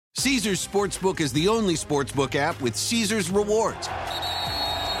Caesars Sportsbook is the only sportsbook app with Caesars Rewards.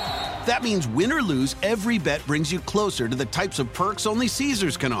 That means win or lose, every bet brings you closer to the types of perks only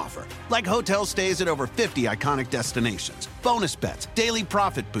Caesars can offer. Like hotel stays at over 50 iconic destinations, bonus bets, daily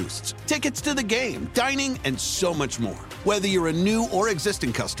profit boosts, tickets to the game, dining, and so much more. Whether you're a new or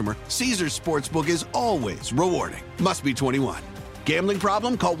existing customer, Caesars Sportsbook is always rewarding. Must be 21. Gambling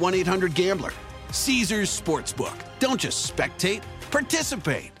problem? Call 1-800-GAMBLER. Caesars Sportsbook. Don't just spectate,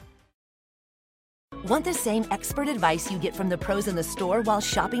 participate. Want the same expert advice you get from the pros in the store while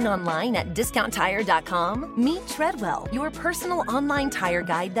shopping online at DiscountTire.com? Meet Treadwell, your personal online tire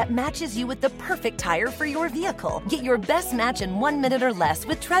guide that matches you with the perfect tire for your vehicle. Get your best match in 1 minute or less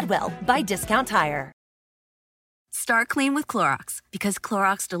with Treadwell by Discount Tire. Start clean with Clorox, because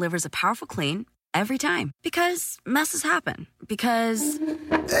Clorox delivers a powerful clean every time. Because messes happen. Because...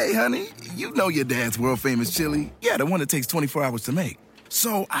 Hey, honey, you know your dad's world-famous chili. Yeah, the one that takes 24 hours to make.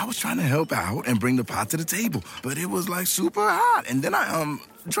 So I was trying to help out and bring the pot to the table, but it was like super hot. And then I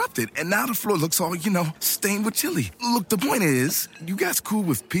dropped it, and now the floor looks all, stained with chili. Look, the point is, you guys cool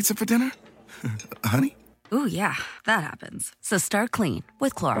with pizza for dinner? Honey? Ooh, yeah, that happens. So start clean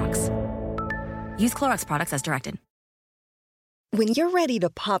with Clorox. Use Clorox products as directed. When you're ready to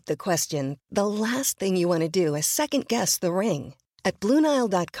pop the question, the last thing you want to do is second-guess the ring. At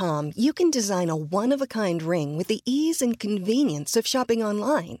BlueNile.com, you can design a one-of-a-kind ring with the ease and convenience of shopping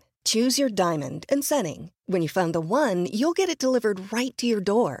online. Choose your diamond and setting. When you find the one, you'll get it delivered right to your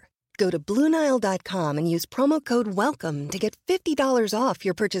door. Go to BlueNile.com and use promo code WELCOME to get $50 off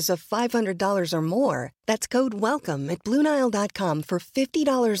your purchase of $500 or more. That's code WELCOME at BlueNile.com for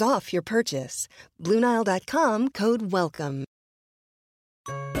 $50 off your purchase. BlueNile.com, code WELCOME.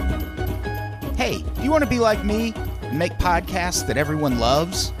 Hey, do you want to be like me and make podcasts that everyone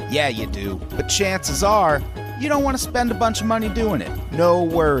loves? Yeah, you do. But chances are, you don't want to spend a bunch of money doing it. No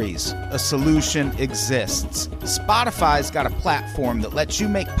worries. A solution exists. Spotify's got a platform that lets you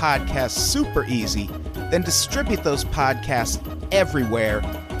make podcasts super easy, then distribute those podcasts everywhere,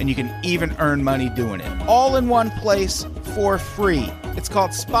 and you can even earn money doing it. All in one place for free. It's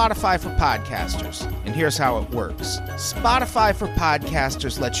called Spotify for Podcasters, and here's how it works. Spotify for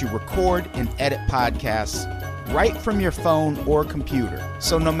Podcasters lets you record and edit podcasts right from your phone or computer.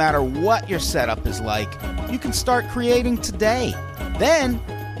 So no matter what your setup is like, you can start creating today. Then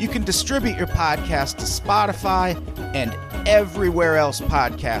you can distribute your podcast to Spotify and everywhere else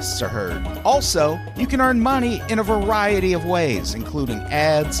podcasts are heard. Also, you can earn money in a variety of ways, including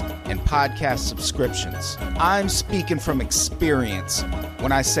ads and podcast subscriptions. I'm speaking from experience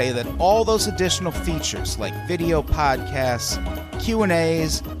when I say that all those additional features like video podcasts,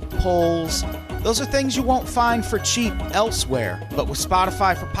 Q&As, polls, those are things you won't find for cheap elsewhere. But with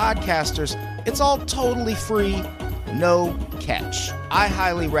Spotify for Podcasters, it's all totally free, no catch. I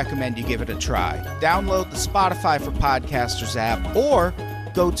highly recommend you give it a try. Download the Spotify for Podcasters app or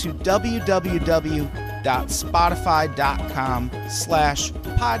go to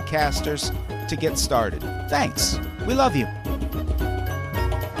www.spotify.com/podcasters to get started. Thanks. We love you.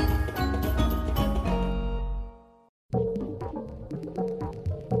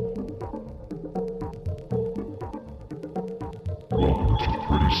 Welcome to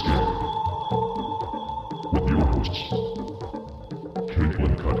Pretty Scary with your hosts,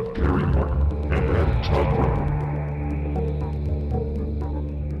 Caitlin Cutt, Kari Martin, and Todd Brown.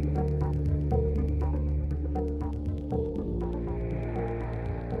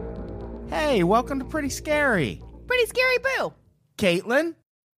 Hey, welcome to Pretty Scary. Pretty Scary Boo. Caitlin?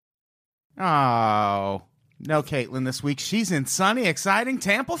 Oh, no Caitlin this week. She's in sunny, exciting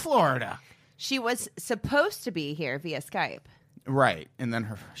Tampa, Florida. She was supposed to be here via Skype. Right, and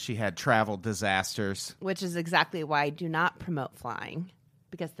then she had travel disasters. Which is exactly why I do not promote flying,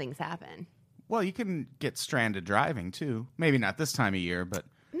 because things happen. Well, you can get stranded driving, too. Maybe not this time of year, but...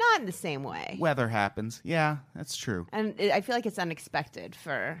 Not in the same way. Weather happens. Yeah, that's true. And I feel like it's unexpected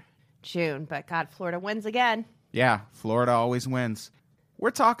for June, but God, Florida wins again. Yeah, Florida always wins. We're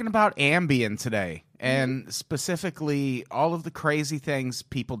talking about Ambien today, and specifically all of the crazy things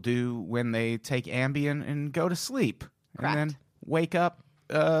people do when they take Ambien and go to sleep. Correct. And then wake up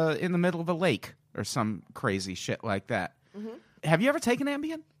in the middle of a lake or some crazy shit like that. Mm-hmm. Have you ever taken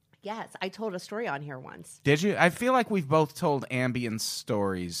Ambien? Yes, I told a story on here once. Did you? I feel like we've both told Ambien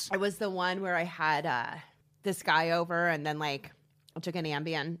stories. It was the one where I had this guy over, and then I took an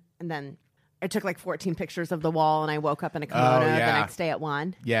Ambien, and then I took 14 pictures of the wall, and I woke up in a kimono the next day at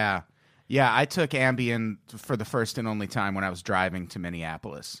 1. Yeah. Yeah, I took Ambien for the first and only time when I was driving to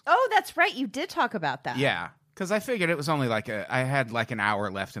Minneapolis. Oh, that's right. You did talk about that. Yeah, because I figured it was only I had an hour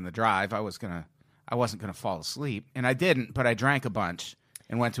left in the drive. I wasn't gonna fall asleep, and I didn't, but I drank a bunch.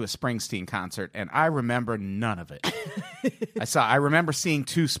 and went to a Springsteen concert, and I remember none of it. I remember seeing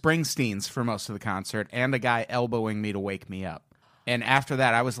two Springsteens for most of the concert and a guy elbowing me to wake me up. And after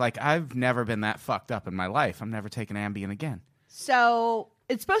that, I was like, I've never been that fucked up in my life. I'm never taking Ambien again. So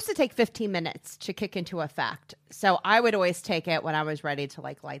it's supposed to take 15 minutes to kick into effect. So I would always take it when I was ready to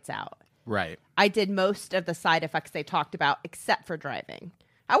like lights out. Right. I did most of the side effects they talked about except for driving.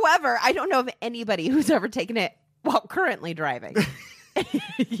 However, I don't know of anybody who's ever taken it while currently driving.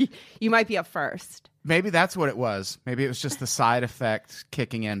 You might be a first. Maybe that's what it was. Maybe it was just the side effect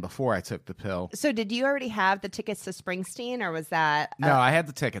kicking in before I took the pill. So did you already have the tickets to Springsteen, or was that... No, I had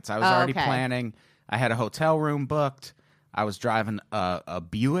the tickets. I was already okay. planning. I had a hotel room booked. I was driving a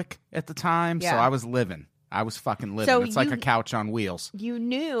Buick at the time, so I was living. I was fucking living. So it's like a couch on wheels. You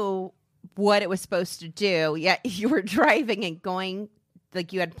knew what it was supposed to do, yet you were driving and going...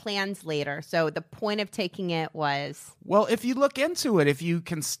 Like you had plans later. So the point of taking it was... Well, if you look into it, if you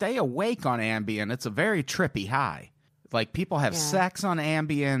can stay awake on Ambien, it's a very trippy high. Like people have sex on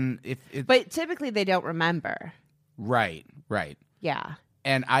Ambien. But typically they don't remember. Right. Yeah.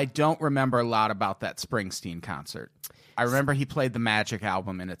 And I don't remember a lot about that Springsteen concert. I remember he played the Magic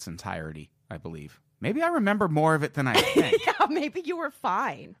album in its entirety, I believe. Maybe I remember more of it than I think. Yeah, maybe you were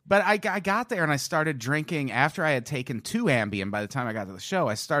fine. But I got there and I started drinking after I had taken 2 Ambien. By the time I got to the show,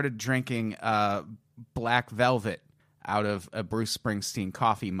 I started drinking Black Velvet out of a Bruce Springsteen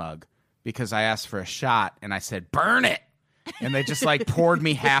coffee mug because I asked for a shot and I said, burn it. And they just like poured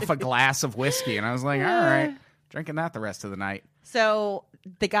me half a glass of whiskey. And I was like, all right, drinking that the rest of the night. So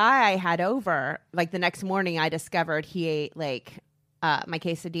the guy I had over, like the next morning, I discovered he ate like... my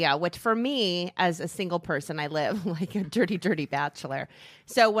quesadilla, which for me, as a single person, I live like a dirty, dirty bachelor.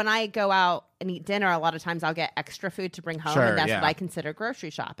 So when I go out and eat dinner, a lot of times I'll get extra food to bring home, and that's what I consider grocery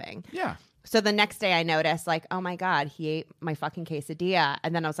shopping. Yeah. So the next day I noticed, like, oh my God, he ate my fucking quesadilla.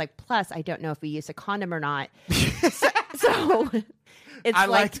 And then I was like, plus, I don't know if we used a condom or not. so it's I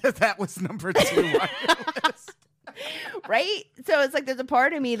like that was number 2 on your list. Right? So it's like there's a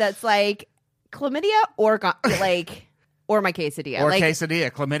part of me that's like, chlamydia or like... Or my quesadilla. Or like,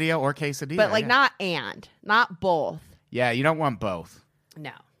 quesadilla. Chlamydia or quesadilla. But like not both. Yeah, you don't want both.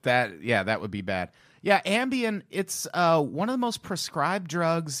 No. That would be bad. Yeah, Ambien, it's one of the most prescribed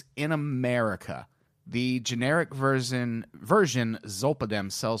drugs in America. The generic version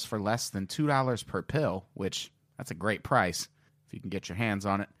Zolpidem sells for less than $2 per pill, which that's a great price if you can get your hands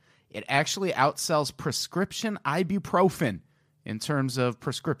on it. It actually outsells prescription ibuprofen in terms of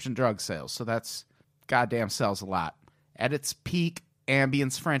prescription drug sales. So that's goddamn sells a lot. At its peak,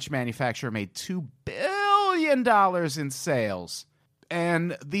 Ambien's French manufacturer made $2 billion in sales.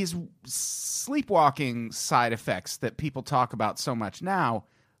 And these sleepwalking side effects that people talk about so much now,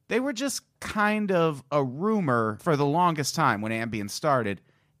 they were just kind of a rumor for the longest time when Ambien started.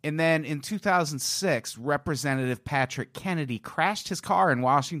 And then in 2006, Representative Patrick Kennedy crashed his car in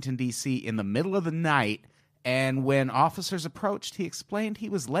Washington, D.C. in the middle of the night. And when officers approached, he explained he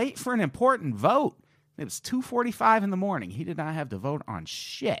was late for an important vote. It was 2:45 in the morning. He did not have to vote on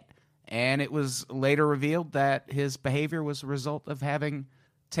shit. And it was later revealed that his behavior was a result of having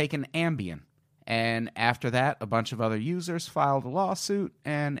taken Ambien. And after that, a bunch of other users filed a lawsuit,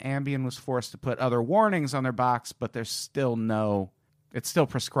 and Ambien was forced to put other warnings on their box, but there's still it's still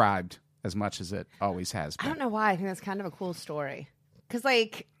prescribed as much as it always has been. I don't know why. I think that's kind of a cool story. Because,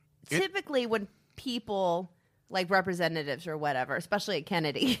 like, typically when people... like representatives or whatever, especially at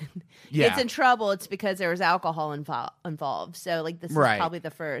Kennedy, gets in trouble, it's because there was alcohol involved. So, like, this is probably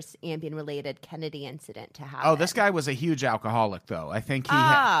the first Ambien-related Kennedy incident to happen. Oh, this guy was a huge alcoholic, though. I think he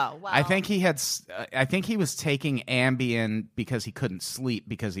I think he was taking Ambien because he couldn't sleep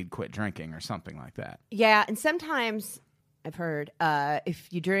because he'd quit drinking or something like that. Yeah, and sometimes I've heard if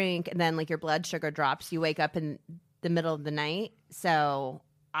you drink and then, like, your blood sugar drops, you wake up in the middle of the night. So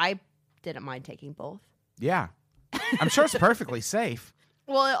I didn't mind taking both. Yeah. I'm sure it's perfectly safe.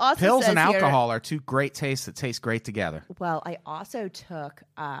 Well, it also pills says and alcohol are two great tastes that taste great together. Well, I also took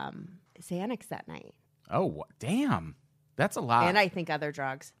Xanax that night. Oh, damn. That's a lot. And I think other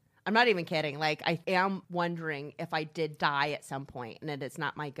drugs. I'm not even kidding. Like, I am wondering if I did die at some point and it is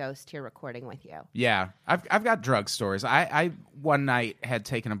not my ghost here recording with you. Yeah. I've got drug stories. I one night had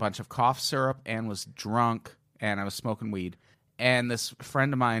taken a bunch of cough syrup and was drunk, and I was smoking weed. And this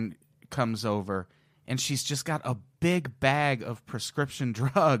friend of mine comes over, and she's just got a big bag of prescription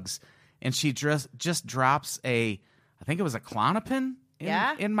drugs, and she just drops I think it was a Klonopin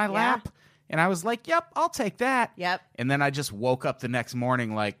in my lap. And I was like, yep, I'll take that. Yep. And then I just woke up the next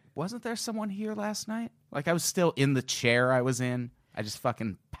morning like, wasn't there someone here last night? Like, I was still in the chair I was in. I just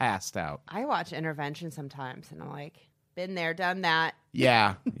fucking passed out. I watch Intervention sometimes, and I'm like, Been there, done that.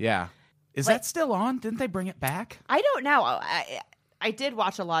 Yeah. Is that still on? Didn't they bring it back? I don't know. I did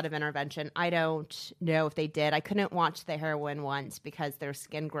watch a lot of Intervention. I don't know if they did. I couldn't watch the heroin ones because their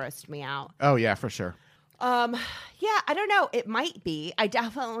skin grossed me out. Oh, yeah, for sure. Yeah, I don't know. It might be. I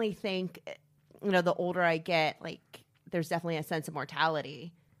definitely think, the older I get, like, there's definitely a sense of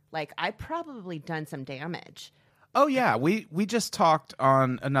mortality. Like, I've probably done some damage. Oh, yeah. We just talked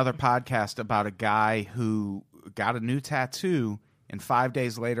on another podcast about a guy who got a new tattoo and 5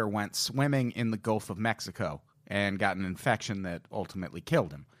 days later went swimming in the Gulf of Mexico and got an infection that ultimately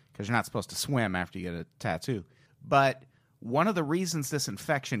killed him, because you're not supposed to swim after you get a tattoo. But one of the reasons this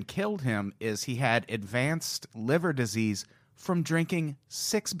infection killed him is he had advanced liver disease from drinking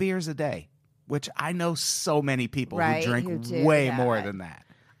 6 beers a day, which I know so many people who drink way more than that.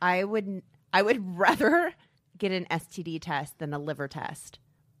 I would rather get an STD test than a liver test.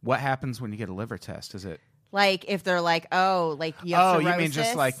 What happens when you get a liver test? Is it like if they're like, oh, like you have cirrhosis? You mean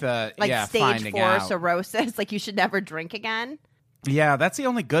just like the stage 4 out. cirrhosis, like you should never drink again? Yeah, that's the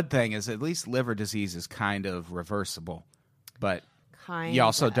only good thing is at least liver disease is kind of reversible, but you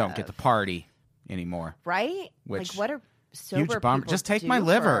also don't get to party anymore, right? Which like what are sober huge bummer. Just take my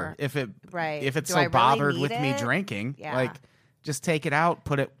liver if it's so bothered with me drinking. Yeah. Like just take it out,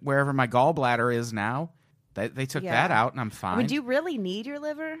 put it wherever my gallbladder is now. They took that out and I'm fine. Would you really need your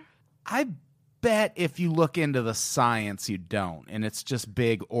liver? I bet if you look into the science, you don't. And it's just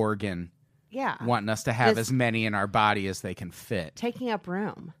big organ wanting us to have as many in our body as they can fit. Taking up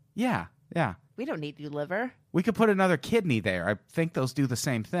room. Yeah. We don't need your liver. We could put another kidney there. I think those do the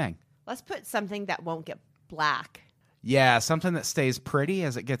same thing. Let's put something that won't get black. Yeah, something that stays pretty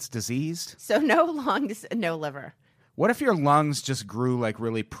as it gets diseased. So no lungs, no liver. What if your lungs just grew like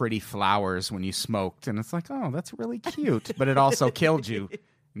really pretty flowers when you smoked? And it's like, oh, that's really cute. But it also killed you.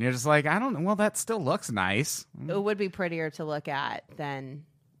 And you're just like, I don't know. Well, that still looks nice. It would be prettier to look at than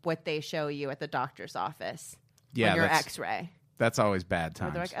what they show you at the doctor's office. Yeah, on your X-ray. That's always bad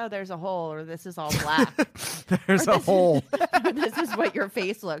times. Or they're like, oh, there's a hole, or this is all black. There's a hole. This is what your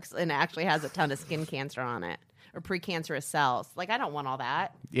face looks, and it actually has a ton of skin cancer on it, or precancerous cells. Like, I don't want all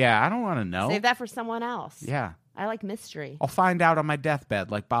that. Yeah, I don't want to know. Save that for someone else. Yeah. I like mystery. I'll find out on my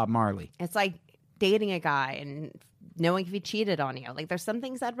deathbed like Bob Marley. It's like dating a guy and knowing if he cheated on you. Like, there's some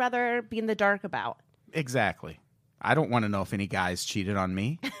things I'd rather be in the dark about. Exactly. I don't want to know if any guys cheated on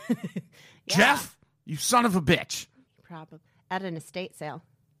me. Yeah. Jeff, you son of a bitch. Probably. At an estate sale.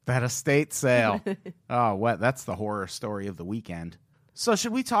 That estate sale. Oh, what? That's the horror story of the weekend. So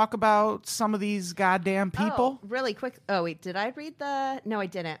should we talk about some of these goddamn people? Oh, really quick. Oh, wait. Did I read the... No, I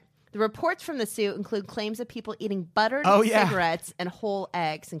didn't. The reports from the suit include claims of people eating buttered cigarettes and whole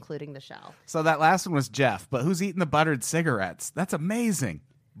eggs, including the shell. So that last one was Jeff, but who's eating the buttered cigarettes? That's amazing.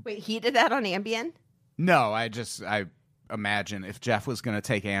 Wait, he did that on Ambien? No, I imagine if Jeff was going to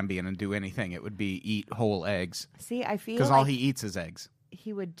take Ambien and do anything, it would be eat whole eggs. See, I feel because all he eats is eggs.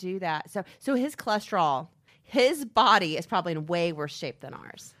 He would do that. So his cholesterol, his body is probably in way worse shape than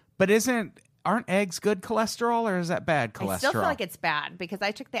ours. But aren't eggs good cholesterol, or is that bad cholesterol? I still feel like it's bad because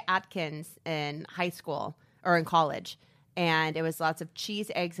I took the Atkins in high school or in college, and it was lots of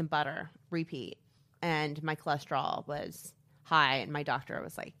cheese, eggs, and butter, repeat. And my cholesterol was high, and my doctor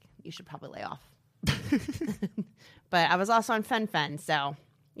was like, you should probably lay off. But I was also on fen-phen, so,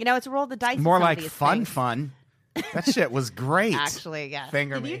 it's a roll of the dice. More like fun. That shit was great. Actually, yeah.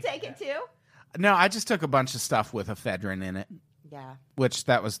 Did you take it too? No, I just took a bunch of stuff with ephedrine in it. Yeah. Which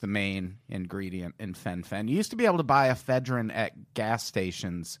that was the main ingredient in fen-phen. You used to be able to buy ephedrine at gas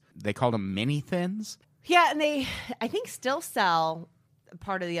stations. They called them mini thins. Yeah, and they, I think, still sell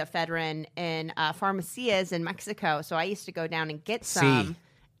part of the ephedrine in pharmacias in Mexico. So I used to go down and get some.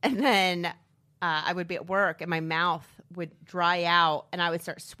 And then I would be at work and my mouth would dry out and I would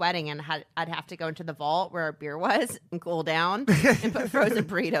start sweating and I'd have to go into the vault where our beer was and cool down and put frozen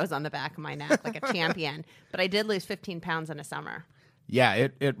burritos on the back of my neck like a champion. But I did lose 15 pounds in a summer. Yeah,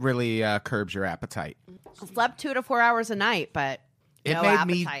 it really curbs your appetite. I slept 2 to 4 hours a night, but no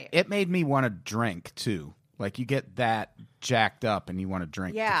appetite. It made me want to drink too. Like you get that jacked up and you want to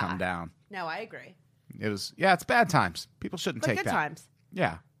drink to come down. No, I agree. It's bad times. People shouldn't take good that. Times.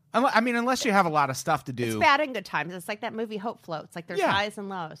 Yeah. I mean, unless you have a lot of stuff to do. It's bad and good times. It's like that movie Hope Floats. Like there's highs and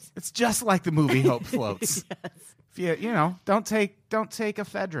lows. It's just like the movie Hope Floats. Yes. If don't take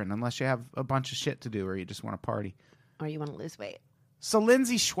ephedrine unless you have a bunch of shit to do or you just want to party. Or you want to lose weight. So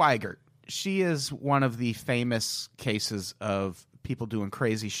Lindsay Schweigert, she is one of the famous cases of people doing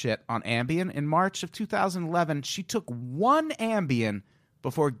crazy shit on Ambien. In March of 2011, she took one Ambien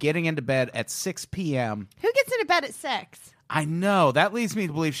before getting into bed at 6 p.m. Who gets into bed at 6? I know. That leads me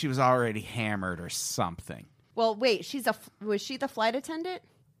to believe she was already hammered or something. Well, wait, was she the flight attendant?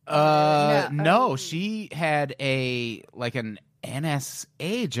 No, she had an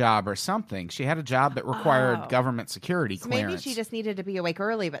NSA job or something. She had a job that required government security clearance. Maybe she just needed to be awake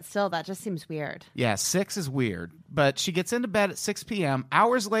early, but still, that just seems weird. Yeah, 6 is weird. But she gets into bed at 6 p.m.,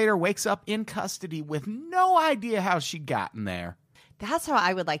 hours later wakes up in custody with no idea how she'd gotten there. That's how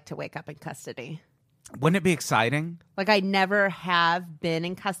I would like to wake up in custody. Wouldn't it be exciting? Like, I never have been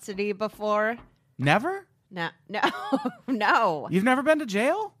in custody before. Never? No. No. You've never been to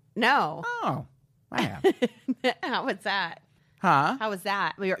jail? No. Oh, I have. How was that? Huh? How was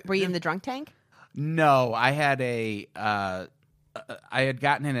that? Were you in the drunk tank? No, I had I had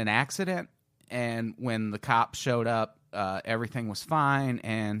gotten in an accident, and when the cop showed up, everything was fine,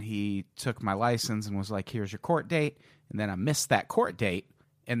 and he took my license and was like, "Here's your court date." And then I missed that court date.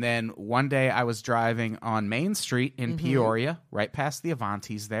 And then one day I was driving on Main Street in Peoria, right past the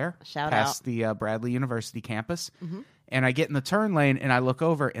Avantis there, past the Bradley University campus. And I get in the turn lane, and I look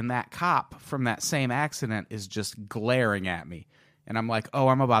over, and that cop from that same accident is just glaring at me. And I'm like, oh,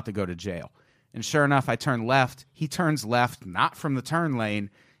 I'm about to go to jail. And sure enough, I turn left. He turns left, not from the turn lane,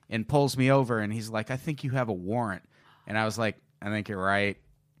 and pulls me over. And he's like, I think you have a warrant. And I was like, I think you're right.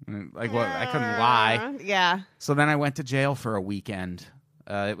 Like, well, I couldn't lie. Yeah. So then I went to jail for a weekend.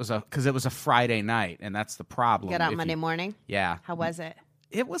 Because it was a Friday night, and that's the problem. Get out Monday morning? Yeah. How was it?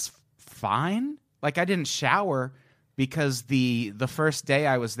 It was fine. Like, I didn't shower because the first day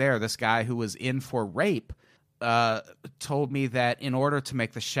I was there, this guy who was in for rape told me that in order to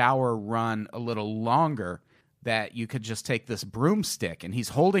make the shower run a little longer, that you could just take this broomstick, and he's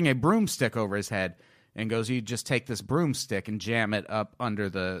holding a broomstick over his head, and goes, you just take this broomstick and jam it up under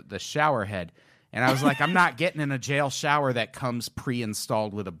the shower head. And I was like, I'm not getting in a jail shower that comes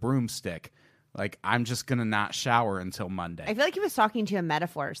pre-installed with a broomstick. Like, I'm just going to not shower until Monday. I feel like he was talking to you in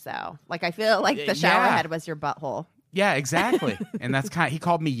metaphors, though. Like, I feel like the shower head was your butthole. Yeah, exactly. And that's he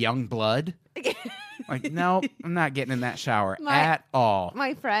called me young blood. Like, no, I'm not getting in that shower at all.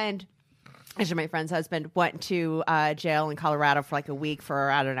 My friend's husband went to jail in Colorado for like a week for,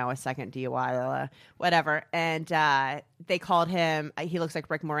 I don't know, a second DUI, whatever. And they called him, he looks like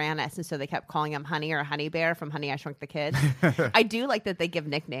Rick Moranis. And so they kept calling him Honey or Honey Bear from Honey, I Shrunk the Kids. I do like that they give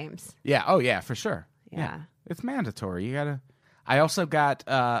nicknames. Yeah. Oh, yeah, for sure. Yeah. It's mandatory. You got to. I also got,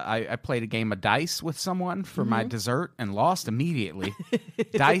 I played a game of dice with someone for my dessert and lost immediately.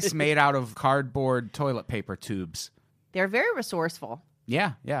 Dice made out of cardboard toilet paper tubes. They're very resourceful.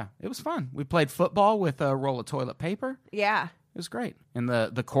 Yeah. It was fun. We played football with a roll of toilet paper. Yeah. It was great. And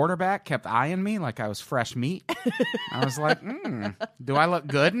the quarterback kept eyeing me like I was fresh meat. I was like, do I look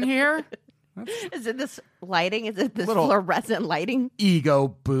good in here? Is it this lighting? Is it this fluorescent lighting?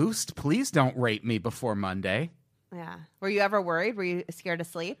 Ego boost. Please don't rape me before Monday. Yeah. Were you ever worried? Were you scared to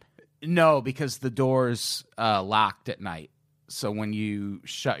sleep? No, because the door's locked at night. So when you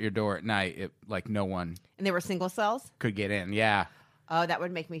shut your door at night, no one... And they were single cells? Could get in, yeah. Oh, that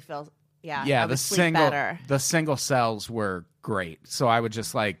would make me feel... Yeah, yeah. the single cells were great. So I would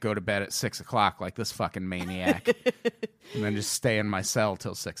just go to bed at 6 o'clock like this fucking maniac, and then just stay in my cell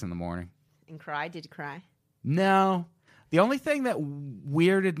till 6 in the morning. And cry? Did you cry? No. The only thing that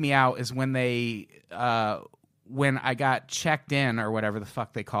weirded me out is when when I got checked in, or whatever the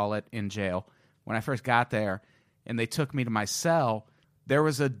fuck they call it in jail. When I first got there, and they took me to my cell, there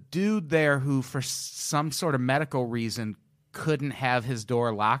was a dude there who, for some sort of medical reason, couldn't have his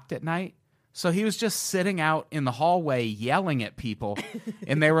door locked at night. So he was just sitting out in the hallway yelling at people,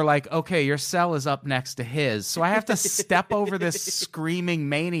 and they were like, okay, your cell is up next to his. So I have to step over this screaming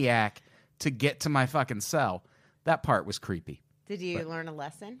maniac to get to my fucking cell. That part was creepy. Did you learn a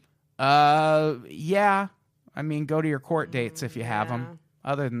lesson? Yeah. I mean, go to your court dates if you have them.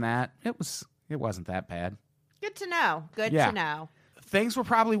 Other than that, it wasn't that bad. Good to know. Good to know. Things were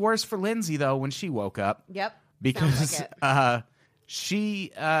probably worse for Lindsay, though, when she woke up. Yep. Because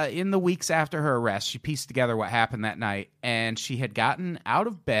she, in the weeks after her arrest, she pieced together what happened that night, and she had gotten out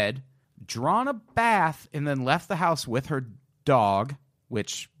of bed, drawn a bath, and then left the house with her dog,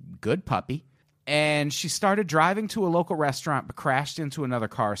 which, good puppy, and she started driving to a local restaurant but crashed into another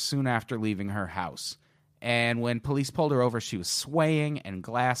car soon after leaving her house. And when police pulled her over, she was swaying and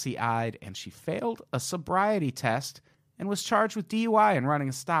glassy-eyed, and she failed a sobriety test and was charged with DUI and running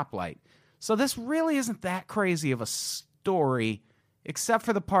a stoplight. So this really isn't that crazy of a story, except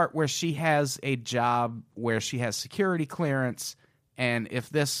for the part where she has a job where she has security clearance, and if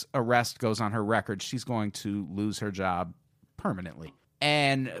this arrest goes on her record, she's going to lose her job permanently.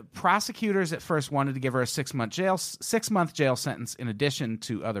 And prosecutors at first wanted to give her a 6-month jail sentence in addition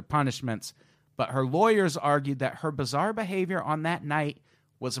to other punishments, but her lawyers argued that her bizarre behavior on that night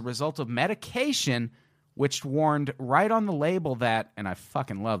was a result of medication, which warned right on the label that, and I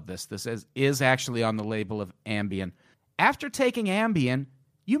fucking love this is actually on the label of Ambien. After taking Ambien,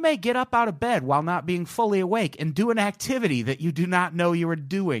 you may get up out of bed while not being fully awake and do an activity that you do not know you are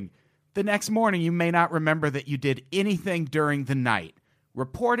doing. The next morning, you may not remember that you did anything during the night.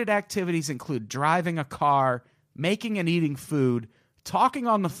 Reported activities include driving a car, making and eating food, talking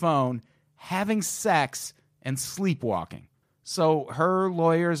on the phone, having sex, and sleepwalking. So her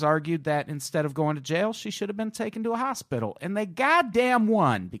lawyers argued that instead of going to jail, she should have been taken to a hospital. And they goddamn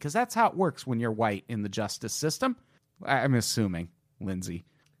won, because that's how it works when you're white in the justice system. I'm assuming, Lindsay.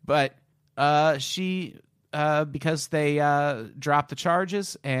 But because they dropped the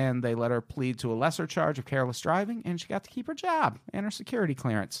charges and they let her plead to a lesser charge of careless driving, and she got to keep her job and her security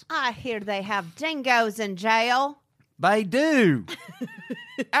clearance. I hear they have dingoes in jail. They do.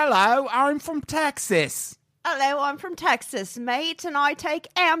 Hello, I'm from Texas. Hello, I'm from Texas, mate, and I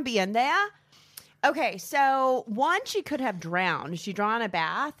take Ambien there. Okay, so one, she could have drowned. She drawn a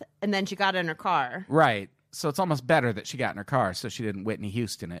bath, and then she got in her car. Right. So it's almost better that she got in her car so she didn't Whitney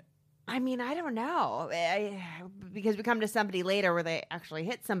Houston it. I mean, I don't know, because we come to somebody later where they actually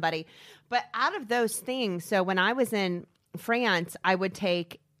hit somebody. But out of those things, so when I was in France, I would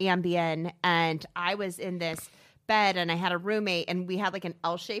take Ambien, and I was in this bed, and I had a roommate, and we had like an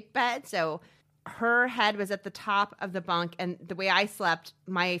L-shaped bed, so her head was at the top of the bunk, and the way I slept,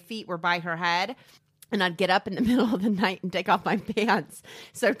 my feet were by her head, and I'd get up in the middle of the night and take off my pants.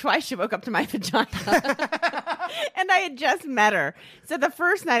 So twice she woke up to my vagina. And I had just met her. So the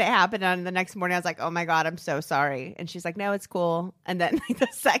first night it happened, and the next morning I was like, oh my God, I'm so sorry. And she's like, no, it's cool. And then the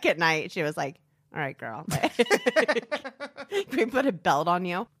second night she was like, all right, girl. Can we put a belt on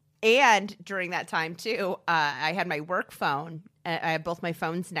you? And during that time, too, I had my work phone. I had both my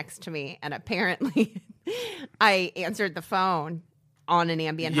phones next to me. And apparently I answered the phone on an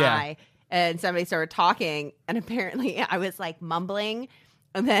Ambien high. And somebody started talking. And apparently I was like mumbling.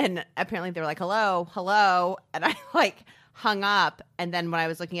 And then apparently they were like, hello, hello. And I like hung up. And then when I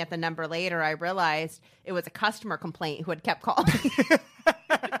was looking at the number later, I realized it was a customer complaint who had kept calling.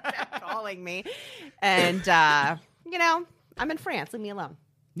 Kept calling me. And, I'm in France. Leave me alone.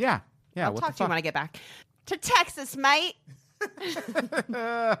 Yeah. I'll talk to you when I get back to Texas, mate.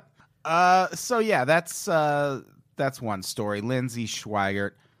 So yeah, that's one story. Lindsay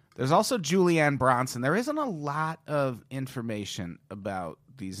Schweigert. There's also Julianne Bronson. There isn't a lot of information about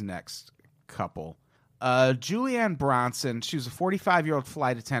these next couple. Julianne Bronson, she was a 45-year-old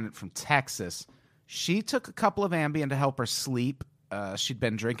flight attendant from Texas. She took a couple of Ambien to help her sleep. She'd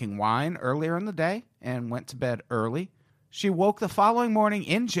been drinking wine earlier in the day and went to bed early. She woke the following morning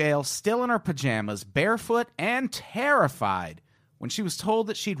in jail, still in her pajamas, barefoot and terrified, when she was told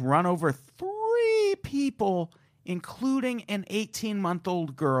that she'd run over 3 people, including an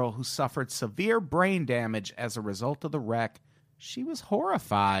 18-month-old girl who suffered severe brain damage as a result of the wreck. She was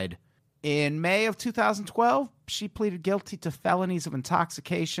horrified. In May of 2012, she pleaded guilty to felonies of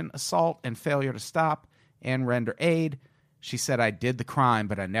intoxication, assault, and failure to stop and render aid. She said, I did the crime,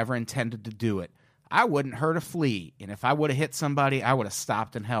 but I never intended to do it. I wouldn't hurt a flea, and if I would have hit somebody, I would have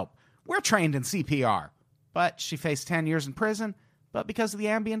stopped and helped. We're trained in CPR. But she faced 10 years in prison, but because of the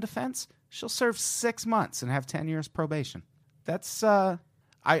Ambien defense, she'll serve 6 months and have 10 years probation. That's, I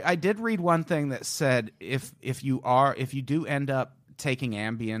did read one thing that said if you do end up taking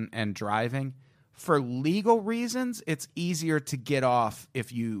Ambien and driving, for legal reasons, it's easier to get off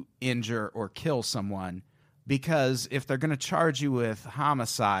if you injure or kill someone. Because if they're going to charge you with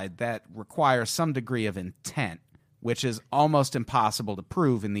homicide, that requires some degree of intent, which is almost impossible to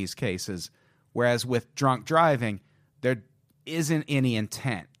prove in these cases. Whereas with drunk driving, there isn't any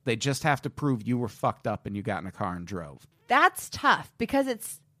intent. They just have to prove you were fucked up and you got in a car and drove. That's tough because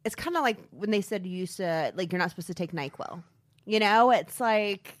it's kind of like when they said you're not supposed to take NyQuil. It's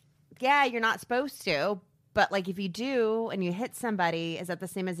like, yeah, you're not supposed to. But like if you do and you hit somebody, is that the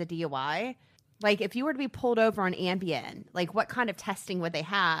same as a DUI? Like, if you were to be pulled over on Ambien, like, what kind of testing would they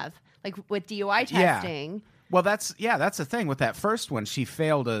have? Like, with DUI testing. Yeah. Well, that's the thing. With that first one, she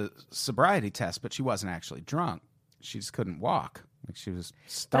failed a sobriety test, but she wasn't actually drunk. She just couldn't walk. Like, she was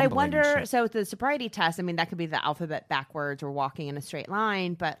stumbling. But I wonder, so the sobriety test, I mean, that could be the alphabet backwards or walking in a straight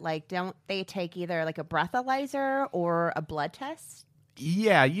line, but, like, don't they take either, like, a breathalyzer or a blood test?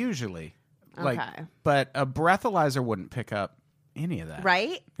 Yeah, usually. Okay. But a breathalyzer wouldn't pick up any of that.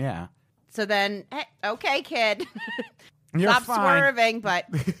 Right? Yeah. So then, hey, okay, kid. You're Stop fine. Swerving, but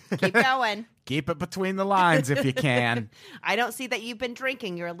keep going. Keep it between the lines if you can. I don't see that you've been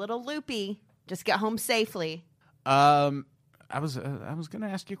drinking. You're a little loopy. Just get home safely. I was going to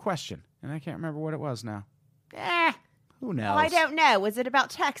ask you a question, and I can't remember what it was now. Who knows? Well, I don't know. Was it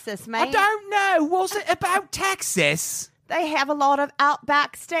about Texas, mate? I don't know. Was it about Texas? They have a lot of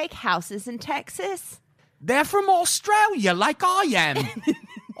Outback steakhouses in Texas. They're from Australia, like I am.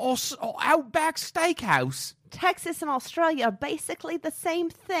 Outback Steakhouse. Texas and Australia are basically the same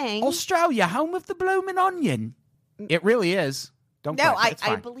thing. Australia, home of the blooming onion. It really is. Don't. No, correct it.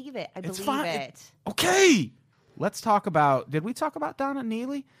 I believe it. I believe it. Okay. Let's talk about, did we talk about Donna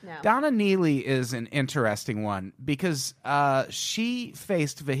Neely? No. Donna Neely is an interesting one because she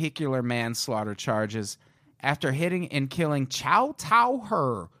faced vehicular manslaughter charges after hitting and killing Chow Tao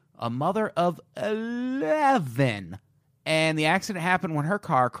Her, a mother of 11. And the accident happened when her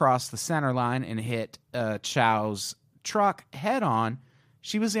car crossed the center line and hit Chow's truck head on.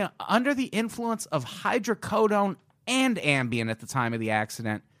 She was under the influence of hydrocodone and Ambien at the time of the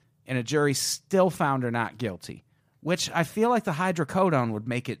accident, and a jury still found her not guilty, which I feel like the hydrocodone would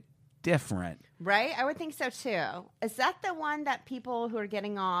make it different. Right? I would think so, too. Is that the one that people who are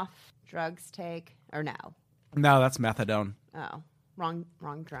getting off drugs take? Or no? No, that's methadone. Oh, wrong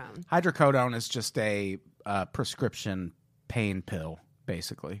drone. Hydrocodone is just a prescription pain pill,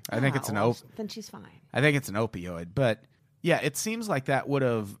 basically. I think it's an then she's fine. I think it's an opioid, but yeah, it seems like that would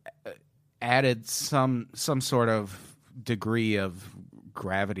have added some sort of degree of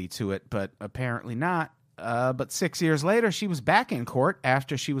gravity to it, but apparently not. But 6 years later, she was back in court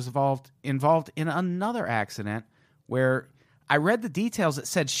after she was involved in another accident where I read the details. It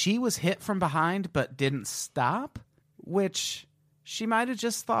said she was hit from behind but didn't stop, which she might have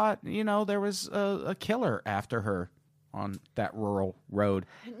just thought, there was a killer after her on that rural road.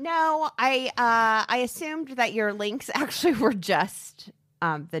 No, I assumed that your links actually were just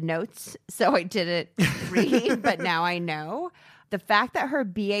the notes, so I didn't read, but now I know. The fact that her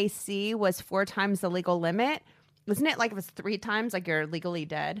BAC was 4 times the legal limit, wasn't it like it was 3 times, like you're legally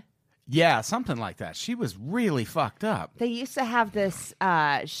dead? Yeah, something like that. She was really fucked up. They used to have this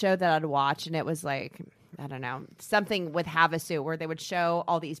show that I'd watch, and it was like, I don't know, something with Havasu, where they would show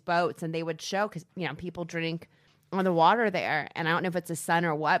all these boats, and they would show, because, people drink on the water there, and I don't know if it's the sun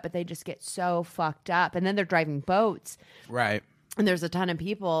or what, but they just get so fucked up. And then they're driving boats. Right. And there's a ton of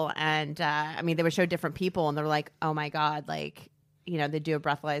people, and they would show different people, and they're like, oh my God, like, they do a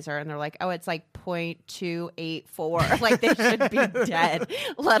breathalyzer and they're like, oh, it's like 0.284. Like they should be dead,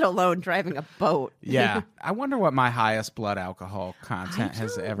 let alone driving a boat. Yeah. I wonder what my highest blood alcohol content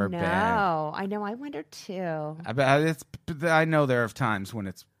has ever been. I know. I wonder too. I know there are times when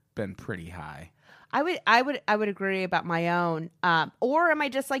it's been pretty high. I would agree about my own. Or am I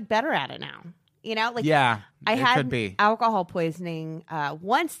just like better at it now? Yeah, I it had could be. alcohol poisoning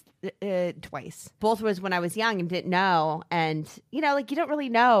twice. Both was when I was young and didn't know. And, you don't really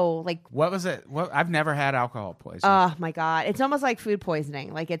know. Like, what was it? I've never had alcohol poisoning. Oh, my God. It's almost like food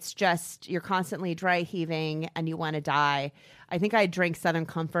poisoning. Like, it's just you're constantly dry heaving and you want to die. I think I drank Southern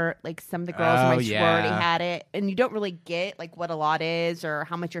Comfort. Like, some of the girls in my sorority had it. And you don't really get, like, what a lot is or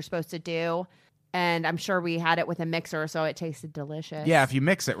how much you're supposed to do. And I'm sure we had it with a mixer, so it tasted delicious. Yeah, if you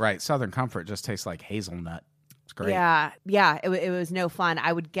mix it right, Southern Comfort just tastes like hazelnut. It's great. Yeah, it was no fun.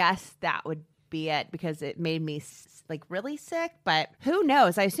 I would guess that would be it because it made me like really sick. But who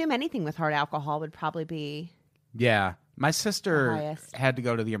knows? I assume anything with hard alcohol would probably be. Yeah, my sister had to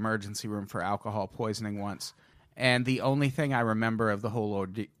go to the emergency room for alcohol poisoning once, and the only thing I remember of the whole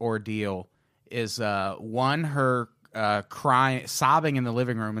ordeal is her crying, sobbing in the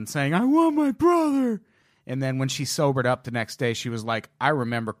living room and saying, I want my brother. And then when she sobered up the next day, she was like, I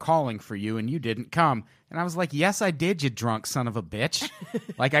remember calling for you and you didn't come. And I was like, yes, I did, you drunk son of a bitch.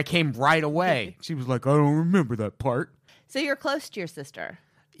 Like, I came right away. She was like, I don't remember that part. So you're close to your sister?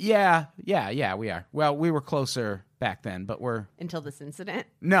 Yeah, we are. Well, we were closer back then, but we're... Until this incident?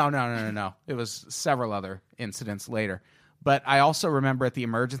 No. It was several other incidents later. But I also remember at the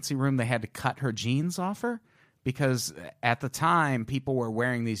emergency room, they had to cut her jeans off her. Because at the time, people were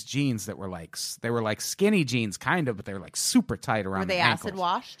wearing these jeans that were like skinny jeans, kind of, but they were like super tight around the ankles. Were they acid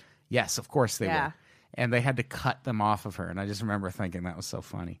washed? Yes, of course they were. And they had to cut them off of her. And I just remember thinking that was so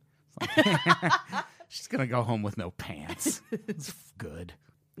funny. She's going to go home with no pants. It's good.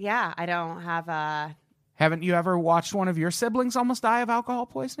 Yeah, I don't have a... Haven't you ever watched one of your siblings almost die of alcohol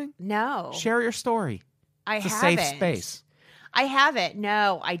poisoning? No. Share your story. It's a safe space. I haven't.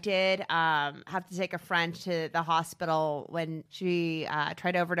 No, I did have to take a friend to the hospital when she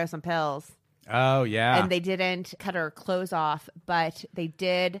tried to overdose on pills. Oh, yeah. And they didn't cut her clothes off, but they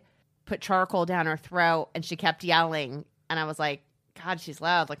did put charcoal down her throat, and she kept yelling. And I was like, God, she's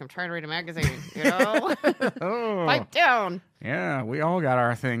loud. Like, I'm trying to read a magazine, Pipe down. Yeah, we all got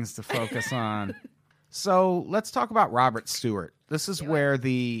our things to focus on. So let's talk about Robert Stewart. This is where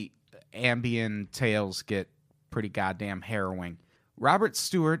the Ambien tales get Pretty goddamn harrowing. Robert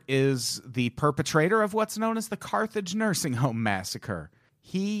Stewart is the perpetrator of what's known as the Carthage Nursing Home Massacre.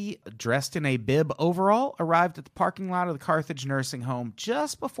 He, dressed in a bib overall, arrived at the parking lot of the Carthage Nursing Home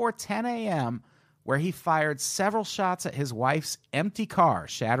just before 10 a.m., where he fired several shots at his wife's empty car,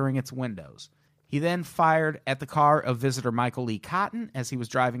 shattering its windows. He then fired at the car of visitor Michael Lee Cotton as he was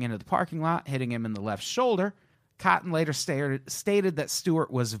driving into the parking lot, hitting him in the left shoulder. Cotton later stated that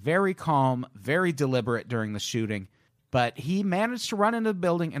Stewart was very calm, very deliberate during the shooting, but he managed to run into the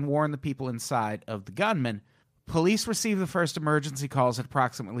building and warn the people inside of the gunman. Police received the first emergency calls at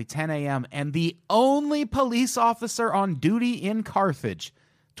approximately 10 a.m., and the only police officer on duty in Carthage,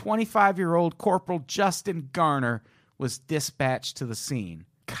 25-year-old Corporal Justin Garner, was dispatched to the scene.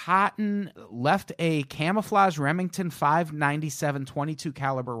 Cotton left a camouflage Remington 5.97 22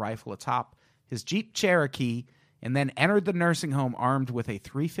 caliber rifle atop his Jeep Cherokee and then entered the nursing home armed with a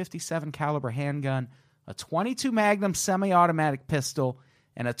 .357 caliber handgun, a .22 Magnum semi-automatic pistol,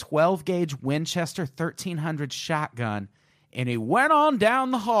 and a 12-gauge Winchester 1300 shotgun, and he went on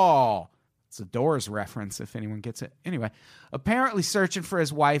down the hall. It's a Doors reference, if anyone gets it. Anyway, apparently searching for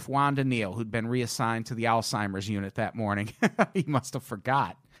his wife, Wanda Neal, who'd been reassigned to the Alzheimer's unit that morning. He must have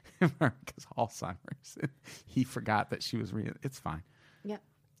forgot, because Alzheimer's. He forgot that she was It's fine. Yeah.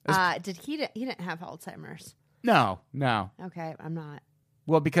 He didn't have Alzheimer's? No. Okay, I'm not.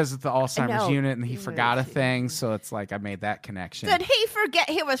 Well, because it's the Alzheimer's unit, and he forgot a thing, so it's like I made that connection. Did he forget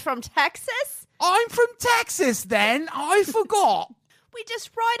he was from Texas? I'm from Texas, then. I forgot. We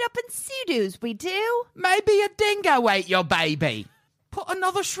just ride up in Sudoos, we do. Maybe a dingo ate your baby. Put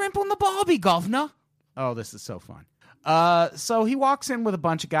another shrimp on the barbie, governor. Oh, this is so fun. So he walks in with a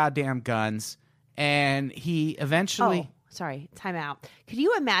bunch of goddamn guns, and he eventually... Oh, sorry, time out. Could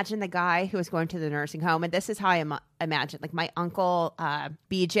you imagine the guy who was going to the nursing home? And this is how I imagine. Like, my uncle,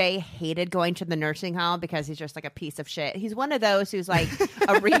 BJ, hated going to the nursing home because he's just like a piece of shit. He's one of those who's like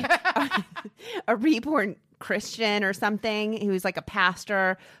a reborn Christian or something, who's like a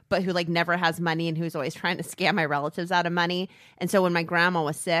pastor, but who like never has money and who's always trying to scam my relatives out of money. And so when my grandma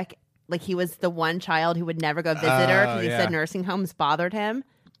was sick, like, he was the one child who would never go visit her because he said nursing homes bothered him.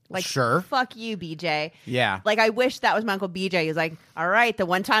 Like, sure. Fuck you, BJ. Yeah. Like, I wish that was my Uncle BJ. He's like, all right, the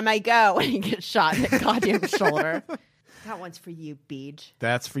one time I go, and he gets shot in the goddamn shoulder. That one's for you, Beej.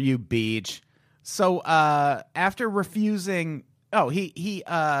 That's for you, Beej. So after refusing...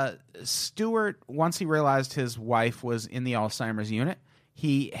 Stewart, once he realized his wife was in the Alzheimer's unit,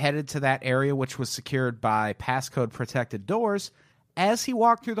 he headed to that area, which was secured by passcode-protected doors. As he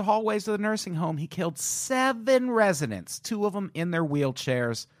walked through the hallways of the nursing home, he killed 7 residents, 2 of them in their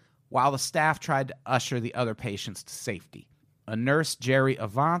wheelchairs, while the staff tried to usher the other patients to safety. A nurse, Jerry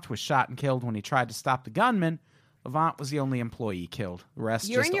Avant, was shot and killed when he tried to stop the gunman. Avant was the only employee killed. The rest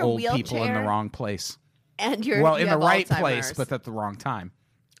just old people in the wrong place. And in the right place, but at the wrong time.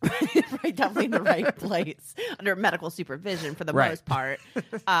 Right, definitely in the right place under medical supervision for the most part.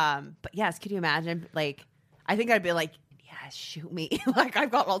 But yes, could you imagine? Like, I think I'd be like, yeah, shoot me. Like,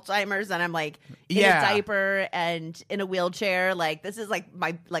 I've got Alzheimer's and I'm like in a diaper and in a wheelchair. Like, this is like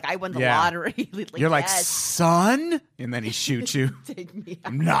I won the lottery. Like, you're like, son? And then he shoots you. Take me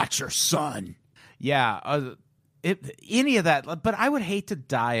out. I'm not your son. Yeah, any of that. But I would hate to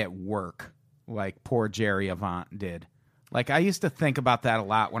die at work like poor Jerry Avant did. Like, I used to think about that a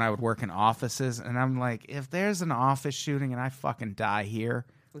lot when I would work in offices, and I'm like, if there's an office shooting and I fucking die here,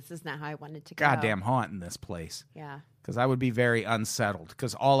 this is not how I wanted to go. Goddamn haunting this place. Yeah. Because I would be very unsettled,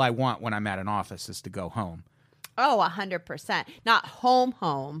 because all I want when I'm at an office is to go home. Oh, 100%. Not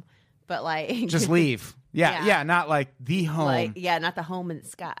home, but like... Just leave. Yeah, not like the home. Like, yeah, not the home in the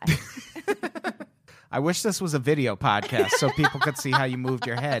sky. I wish this was a video podcast so people could see how you moved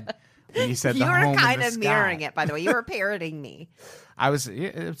your head. You said you the were home kind in the of sky. mirroring it, by the way. You were parroting me. I was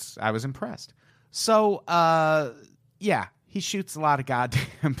impressed. So, he shoots a lot of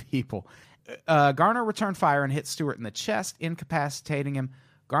goddamn people. Garner returned fire and hit Stewart in the chest, incapacitating him.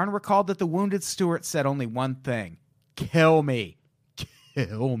 Garner recalled that the wounded Stewart said only one thing: "Kill me,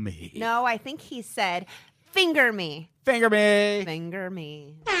 kill me." No, I think he said, "Finger me, finger me, finger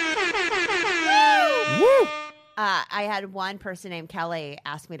me." Woo! I had one person named Kelly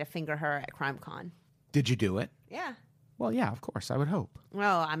ask me to finger her at CrimeCon. Did you do it? Yeah. Well, yeah, of course. I would hope.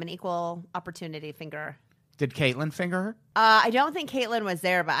 No, I'm an equal opportunity fingerer. Did Caitlin finger her? I don't think Caitlin was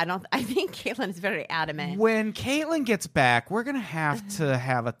there, but I think Caitlin is very adamant. When Caitlin gets back, we're going to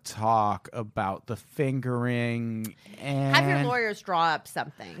have a talk about the fingering. And have your lawyers draw up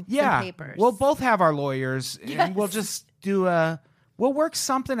something. Yeah. Some papers. We'll both have our lawyers, Yes. and we'll just do we'll work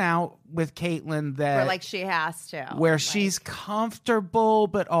something out with Caitlin that... Where, like, she has to. Where she's comfortable,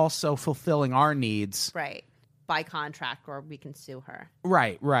 but also fulfilling our needs. Right. by contract or we can sue her.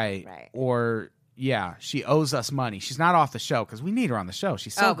 Right. Or, yeah, she owes us money. She's not off the show because we need her on the show.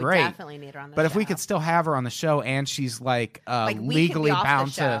 She's so great. We definitely need her on the show. But if we could still have her on the show and she's like legally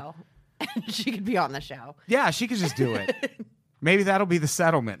bound to. She could be on the show. Yeah, she could just do it. Maybe that'll be the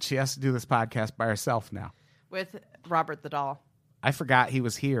settlement. She has to do this podcast by herself now. With Robert the Doll. I forgot he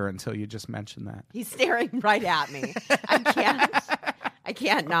was here until you just mentioned that. He's staring right at me. I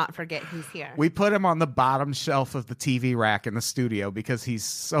can't not forget he's here. We put him on the bottom shelf of the TV rack in the studio because he's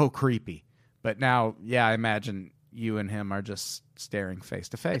so creepy. But now, yeah, I imagine you and him are just staring face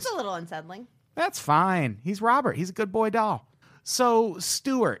to face. It's a little unsettling. That's fine. He's Robert. He's a good boy doll. So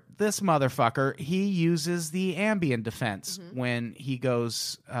Stuart, this motherfucker, he uses the Ambien defense when he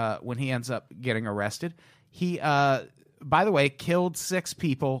goes, when he ends up getting arrested. He, by the way, killed 6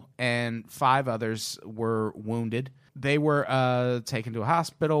 people and 5 others were wounded. They were taken to a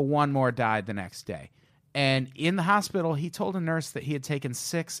hospital. 1 more died the next day. And in the hospital, he told a nurse that he had taken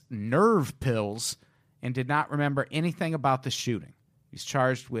 6 nerve pills and did not remember anything about the shooting. He's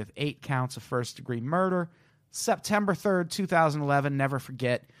charged with 8 counts of first-degree murder. September 3rd, 2011, never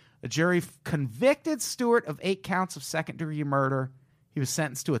forget, a jury convicted Stewart of 8 counts of second-degree murder. He was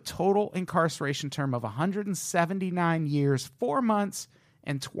sentenced to a total incarceration term of 179 years, 4 months,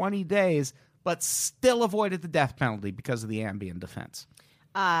 and 20 days, but still avoided the death penalty because of the Ambien defense.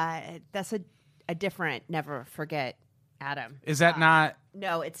 That's a different never forget, Adam. Is that not?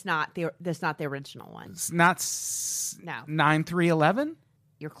 No, it's not. That's not the original one. It's not no. 9/3/11?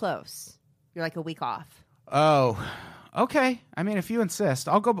 You're close. You're like a week off. Oh, okay. I mean, if you insist,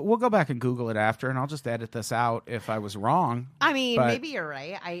 we'll go back and Google it after, and I'll just edit this out if I was wrong. I mean, maybe you're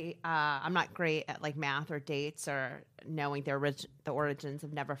right. I'm not great at like math or dates or knowing the origins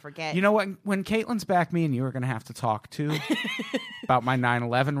of Never Forget. You know what? When Caitlin's back, me and you are going to have to talk too about my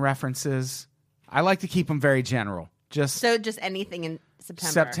 9/11 references. I like to keep them very general. Just anything in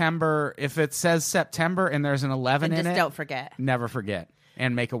September. September. If it says September and there's an 11 in it, just don't forget. Never forget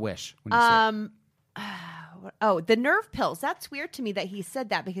and make a wish when you see it. Oh, the nerve pills. That's weird to me that he said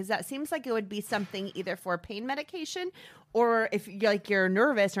that because that seems like it would be something either for pain medication or if you're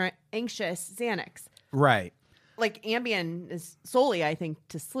nervous or anxious, Xanax. Right. Like Ambien is solely, I think,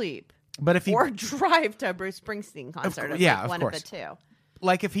 to sleep. But if or drive to a Bruce Springsteen concert. Of one course. Of the two.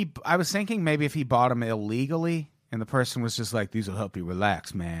 Like I was thinking maybe if he bought them illegally and the person was just like, these will help you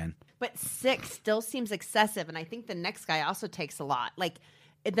relax, man. But 6 still seems excessive. And I think the next guy also takes a lot. Like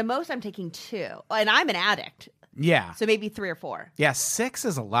the most I'm taking 2. And I'm an addict. Yeah. So maybe 3 or 4. Yeah, 6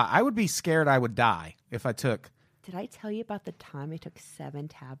 is a lot. I would be scared I would die if I took. Did I tell you about the time I took 7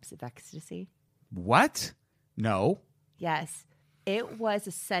 tabs of ecstasy? What? No. Yes. It was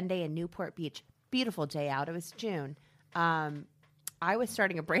a Sunday in Newport Beach. Beautiful day out. It was June. I was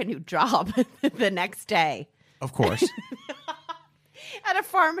starting a brand new job the next day. Of course. At a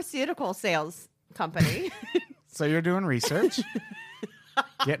pharmaceutical sales company. So you're doing research,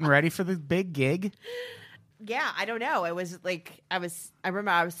 getting ready for the big gig. Yeah, I don't know. It was like I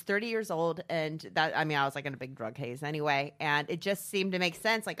remember I was 30 years old and I was like in a big drug haze anyway. And it just seemed to make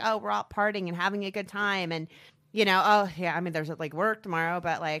sense. Like, oh, we're out partying and having a good time. And, there's like work tomorrow,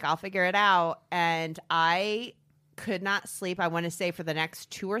 but like I'll figure it out. And I could not sleep, I want to say, for the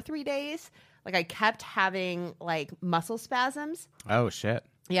next 2 or 3 days. Like I kept having like muscle spasms. Oh, shit.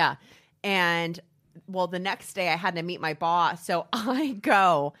 Yeah. And well, the next day I had to meet my boss. So I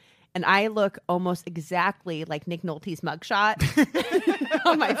go and I look almost exactly like Nick Nolte's mugshot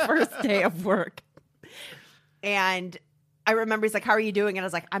on my first day of work. And I remember he's like, how are you doing? And I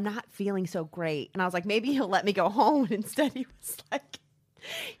was like, I'm not feeling so great. And I was like, maybe he'll let me go home. And instead he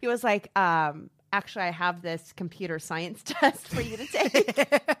was like, actually, I have this computer science test for you to take.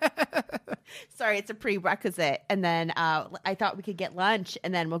 Sorry, it's a prerequisite. And then I thought we could get lunch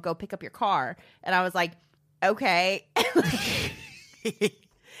and then we'll go pick up your car. And I was like, okay.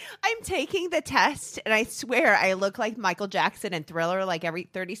 I'm taking the test and I swear I look like Michael Jackson in Thriller. Like every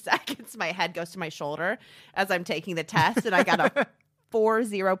 30 seconds, my head goes to my shoulder as I'm taking the test. And I got a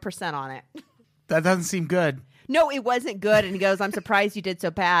 40% on it. That doesn't seem good. No, it wasn't good. And he goes, I'm surprised you did so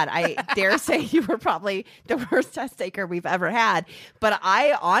bad. I dare say you were probably the worst test taker we've ever had. But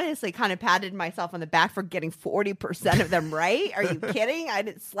I honestly kind of patted myself on the back for getting 40% of them right. Are you kidding? I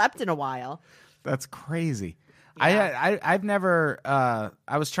hadn't slept in a while. That's crazy. Yeah. I've never,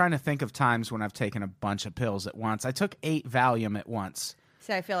 I was trying to think of times when I've taken a bunch of pills at once. I took 8 Valium at once.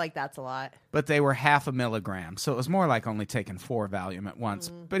 See, I feel like that's a lot. But they were 0.5 milligram. So it was more like only taking 4 Valium at once.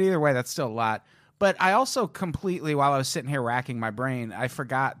 But either way, that's still a lot. But I also completely, while I was sitting here racking my brain, I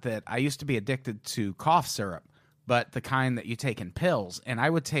forgot that I used to be addicted to cough syrup, but the kind that you take in pills. And I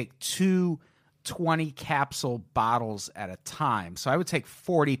would take 2 20 capsule bottles at a time. So I would take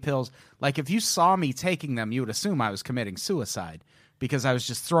 40 pills. Like if you saw me taking them, you would assume I was committing suicide because I was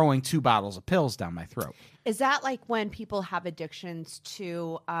just throwing 2 bottles of pills down my throat. Is that like when people have addictions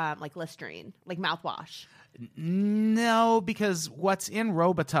to like Listerine, like mouthwash? No, because what's in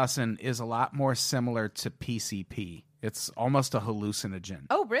Robitussin is a lot more similar to PCP. It's almost a hallucinogen.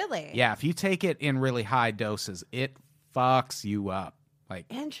 Oh, really? Yeah, if you take it in really high doses, it fucks you up. Like,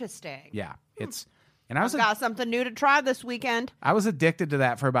 interesting. Yeah, it's. And I've got something new to try this weekend. I was addicted to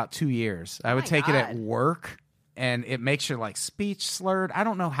that for about 2 years. I would take it at work, and it makes your like speech slurred. I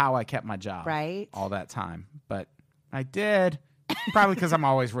don't know how I kept my job all that time, but I did. Probably because I'm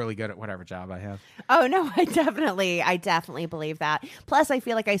always really good at whatever job I have. Oh no, I definitely believe that. Plus, I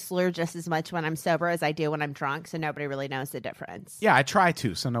feel like I slur just as much when I'm sober as I do when I'm drunk, so nobody really knows the difference. Yeah, I try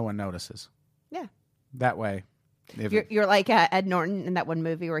to, so no one notices. Yeah, that way. You're like Ed Norton in that one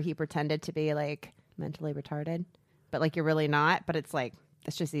movie where he pretended to be like mentally retarded, but like you're really not. But it's like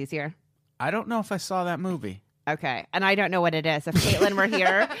it's just easier. I don't know if I saw that movie. Okay, and I don't know what it is. If Caitlin were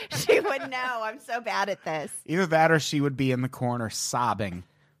here, she would know. I'm so bad at this. Either that or she would be in the corner sobbing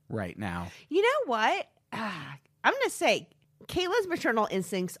right now. You know what? I'm going to say Caitlin's maternal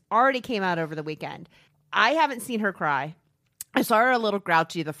instincts already came out over the weekend. I haven't seen her cry. I saw her a little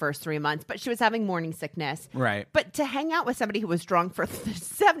grouchy the first 3 months, but she was having morning sickness. Right. But to hang out with somebody who was drunk for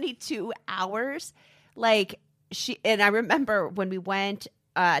 72 hours, like and I remember when we went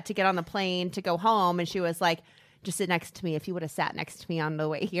to get on the plane to go home, and she was like, just sit next to me. If you would have sat next to me on the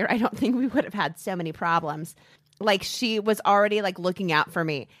way here, I don't think we would have had so many problems. Like she was already like looking out for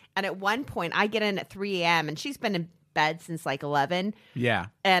me. And at one point I get in at 3 a.m. and she's been in bed since like 11. Yeah.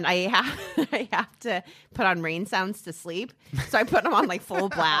 And I have to put on rain sounds to sleep. So I put them on like full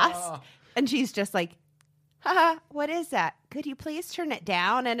blast. And she's just like, haha, what is that? Could you please turn it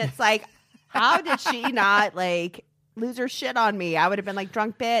down? And it's like, how did she not like lose her shit on me? I would have been like,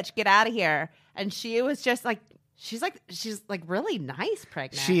 drunk bitch, get out of here. And she was just like, she's like really nice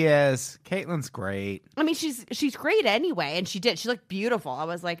pregnant. She is. Caitlin's great. I mean, she's great anyway. And she looked beautiful. I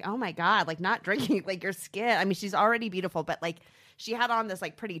was like, oh my God, like not drinking, like your skin. I mean, she's already beautiful, but like she had on this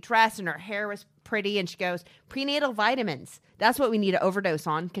like pretty dress and her hair was pretty. And she goes, prenatal vitamins. That's what we need to overdose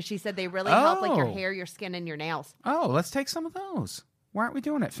on. Cause she said they really help like your hair, your skin, and your nails. Oh, let's take some of those. Why aren't we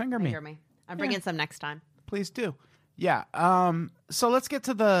doing it? Finger me. I'm bringing some next time. Please do. Yeah. So let's get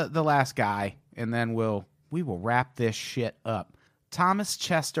to the last guy, and then we will wrap this shit up. Thomas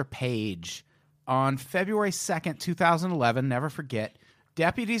Chester Page. On February 2nd, 2011, never forget,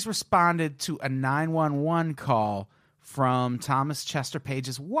 deputies responded to a 911 call from Thomas Chester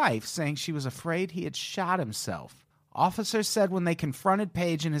Page's wife saying she was afraid he had shot himself. Officers said when they confronted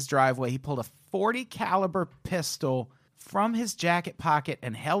Page in his driveway, he pulled a .40 caliber pistol from his jacket pocket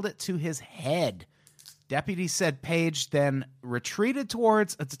and held it to his head. Deputies said Page then retreated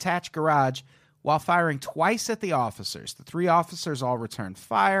towards a detached garage while firing twice at the officers. The 3 officers all returned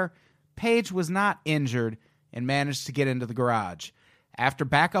fire. Page was not injured and managed to get into the garage. After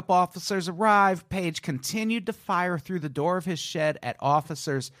backup officers arrived, Page continued to fire through the door of his shed at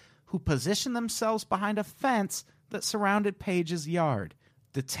officers who positioned themselves behind a fence that surrounded Page's yard.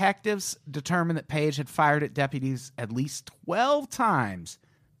 Detectives determined that Page had fired at deputies at least 12 times.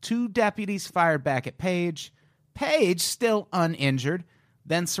 2 deputies fired back at Page. Page, still uninjured,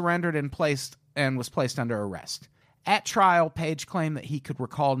 then surrendered and was placed under arrest. At trial, Page claimed that he could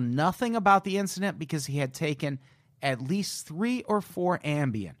recall nothing about the incident because he had taken at least 3 or 4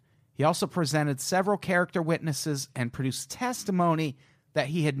 Ambien. He also presented several character witnesses and produced testimony that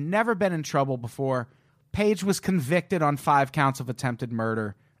he had never been in trouble before. Page was convicted on 5 counts of attempted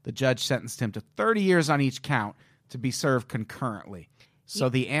murder. The judge sentenced him to 30 years on each count to be served concurrently. So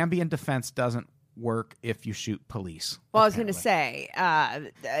the Ambien defense doesn't work if you shoot police. Well, apparently. I was going to say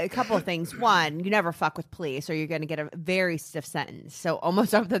a couple of things. One, you never fuck with police or you're going to get a very stiff sentence. So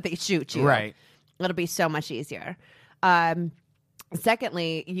almost hope that they shoot you. Right. It'll be so much easier.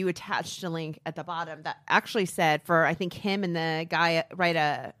 Secondly, you attached a link at the bottom that actually said for, I think, him and the guy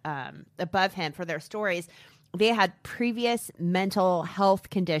right above him for their stories, they had previous mental health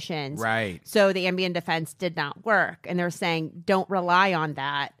conditions. Right. So the Ambien defense did not work. And they're saying, don't rely on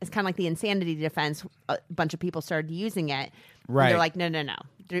that. It's kind of like the insanity defense. A bunch of people started using it. Right. And they're like, no.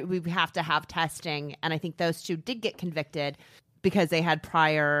 We have to have testing. And I think those 2 did get convicted because they had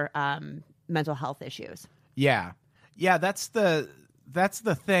prior mental health issues. Yeah. Yeah, that's the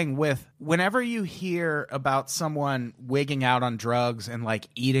thing with whenever you hear about someone wigging out on drugs and like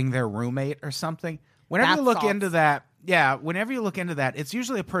eating their roommate or something, whenever you look into that, it's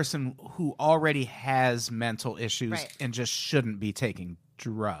usually a person who already has mental issues and just shouldn't be taking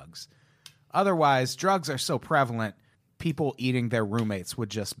drugs. Otherwise, drugs are so prevalent, people eating their roommates would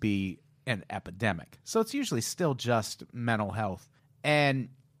just be an epidemic. So it's usually still just mental health. And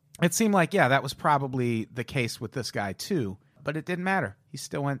it seemed like, yeah, that was probably the case with this guy too, but it didn't matter. He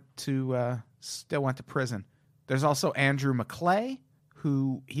still went to prison. There's also Andrew McClay,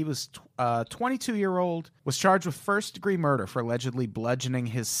 who he was 22-year-old, was charged with first-degree murder for allegedly bludgeoning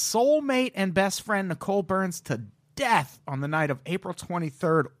his soulmate and best friend Nicole Burns to death on the night of April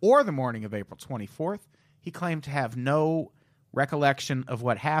 23rd or the morning of April 24th. He claimed to have no recollection of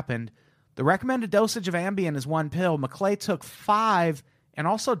what happened. The recommended dosage of Ambien is 1 pill. McClay took 5 and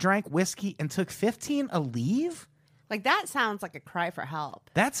also drank whiskey and took 15 a leave? Like, that sounds like a cry for help.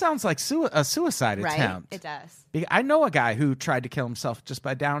 That sounds like a suicide attempt. Right, it does. I know a guy who tried to kill himself just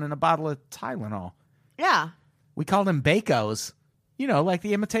by downing a bottle of Tylenol. Yeah. We called him Bacos. You know, like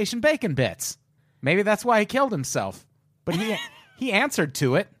the imitation bacon bits. Maybe that's why he killed himself. But he answered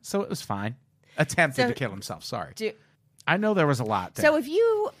to it, so it was fine. Attempted to kill himself, sorry. I know there was a lot there. So if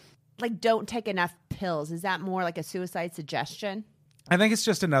you, like, don't take enough pills, is that more like a suicide suggestion? I think it's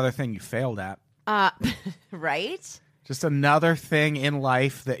just another thing you failed at. Right? Just another thing in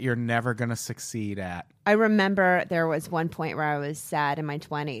life that you're never going to succeed at. I remember there was one point where I was sad in my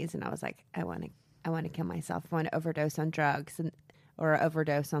 20s, and I was like, I want to kill myself. I want to overdose on drugs or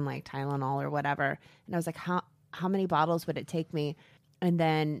overdose on like Tylenol or whatever. And I was like, how many bottles would it take me? And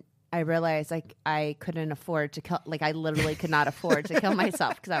then I realized like I couldn't afford to kill. Like I literally could not afford to kill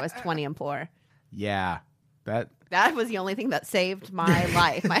myself because I was 20 and poor. Yeah, that was the only thing that saved my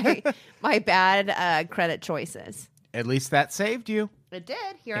life. My bad credit choices. At least that saved you. It did.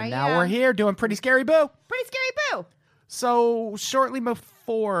 Here I am. And now we're here doing Pretty Scary Boo. Pretty Scary Boo. So shortly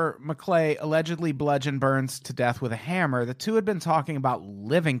before McClay allegedly bludgeoned Burns to death with a hammer, the two had been talking about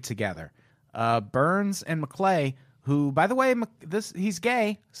living together. Burns and McClay, who, by the way, he's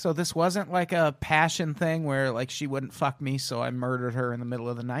gay, so this wasn't like a passion thing where like she wouldn't fuck me, so I murdered her in the middle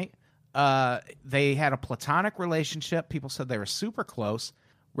of the night. They had a platonic relationship. People said they were super close.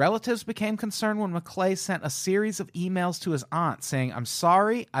 Relatives became concerned when McClay sent a series of emails to his aunt saying, "I'm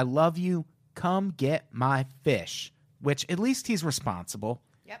sorry, I love you, come get my fish," which at least he's responsible.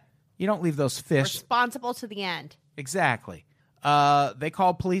 Yep. You don't leave those fish. Responsible to the end. Exactly. They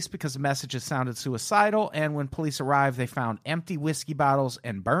called police because the messages sounded suicidal, and when police arrived, they found empty whiskey bottles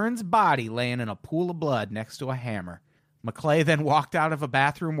and Burns' body laying in a pool of blood next to a hammer. McClay then walked out of a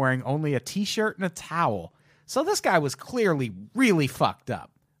bathroom wearing only a t-shirt and a towel. So this guy was clearly really fucked up.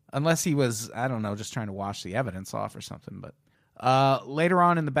 Unless he was, I don't know, just trying to wash the evidence off or something. But later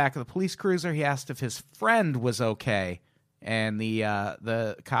on in the back of the police cruiser, he asked if his friend was okay. And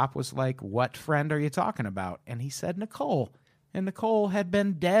the cop was like, "What friend are you talking about?" And he said Nicole. And Nicole had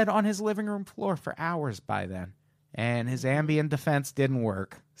been dead on his living room floor for hours by then. And his Ambien defense didn't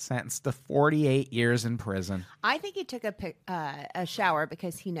work. Sentenced to 48 years in prison. I think he took a shower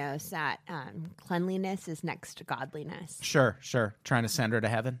because he knows that cleanliness is next to godliness. Sure. Trying to send her to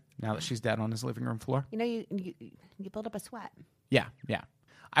heaven now that she's dead on his living room floor. You know, you build up a sweat. Yeah.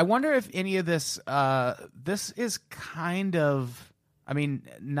 I wonder if any of this, this is kind of, I mean,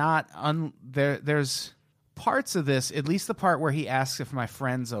 there's parts of this, at least the part where he asks if my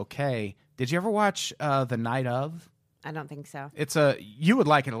friend's okay. Did you ever watch The Night Of? I don't think so. You would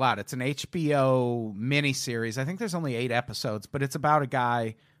like it a lot. It's an HBO miniseries. I think there's only 8 episodes, but it's about a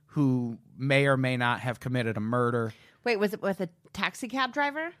guy who may or may not have committed a murder. Wait, was it with a taxi cab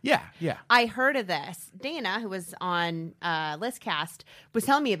driver? Yeah. I heard of this. Dana, who was on Listcast, was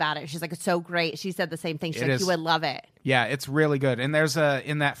telling me about it. She's like, it's so great. She said the same thing. She's like, you would love it. Yeah, it's really good. And there's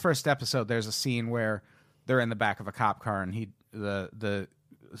in that first episode, there's a scene where they're in the back of a cop car and the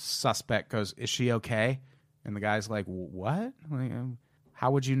suspect goes, "Is she okay?" And the guy's like, "What?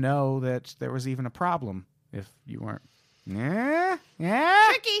 How would you know that there was even a problem if you weren't?" Yeah.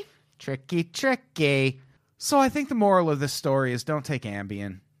 Tricky. So I think the moral of this story is don't take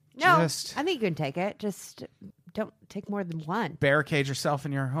Ambien. No, I think you can take it. Just don't take more than one. Barricade yourself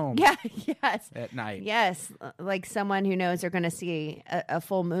in your home. Yeah, yes. At night. Yes, like someone who knows they're going to see a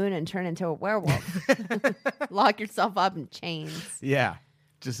full moon and turn into a werewolf. Lock yourself up in chains. Yeah.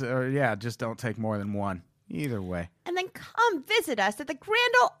 Just don't take more than one. Either way. And then come visit us at the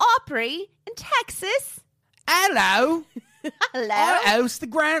Grand Ole Opry in Texas. Hello. Hello. I host the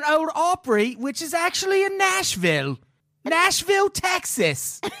Grand Ole Opry, which is actually in Nashville,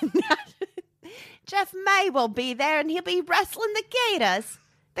 Texas. Jeff May will be there, and he'll be wrestling the Gators,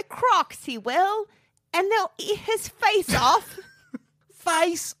 the Crocs, he will, and they'll eat his face off.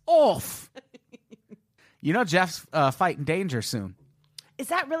 Face off. You know Jeff's fighting danger soon. is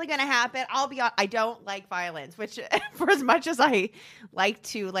that really going to happen? I'll be honest, I don't like violence, which for as much as I like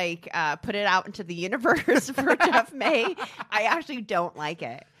to put it out into the universe for Jeff May, I actually don't like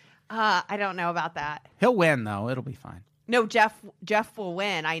it. I don't know about that. He'll win, though. It'll be fine. No, Jeff will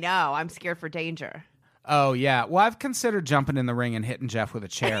win. I know. I'm scared for danger. Oh, yeah. Well, I've considered jumping in the ring and hitting Jeff with a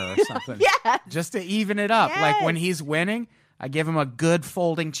chair or something. Yes. Just to even it up. Yes. Like when he's winning, I give him a good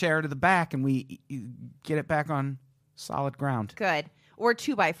folding chair to the back and we get it back on solid ground. Good. Or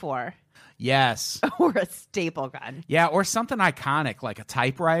 2x4. Yes. Or a staple gun. Yeah, or something iconic like a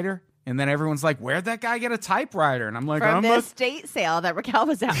typewriter. And then everyone's like, where'd that guy get a typewriter? And I'm like, From the estate sale that Raquel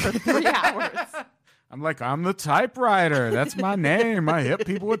was at for 3 hours. I'm like, I'm the typewriter. That's my name. I hit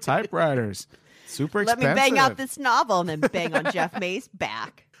people with typewriters. Super expensive. Let me bang out this novel and then bang on Jeff May's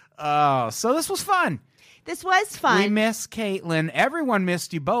back. Oh, so this was fun. This was fun. We miss Caitlin. Everyone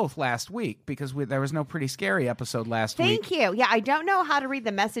missed you both last week because there was no Pretty Scary episode last week. Thank you. Yeah, I don't know how to read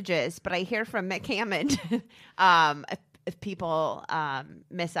the messages, but I hear from Mick Hammond if people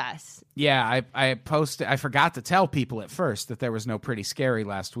miss us. Yeah, I posted. I forgot to tell people at first that there was no Pretty Scary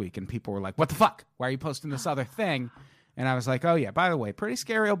last week, and people were like, "What the fuck? Why are you posting this other thing?" And I was like, "Oh yeah, by the way, Pretty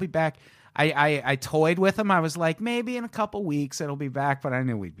Scary will be back." I toyed with him. I was like, maybe in a couple weeks it'll be back, but I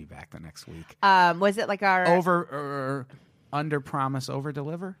knew we'd be back the next week. Was it like our under promise, over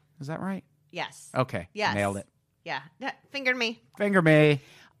deliver? Is that right? Yes. Okay. Yes. Nailed it. Yeah. Finger me. Finger me.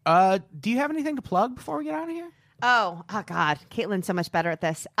 Do you have anything to plug before we get out of here? Oh God, Caitlin's so much better at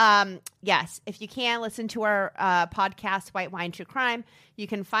this. Yes, if you can listen to our podcast, White Wine True Crime, you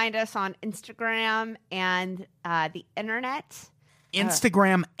can find us on Instagram and the internet.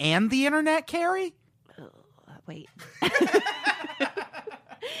 Instagram and the internet, Kari? Wait.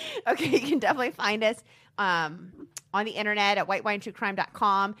 Okay, you can definitely find us on the internet at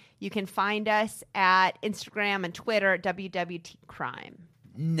whitewinetruecrime.com. You can find us at Instagram and Twitter at WWTcrime.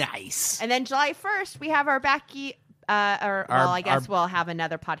 Nice. And then July 1st, we have our we'll have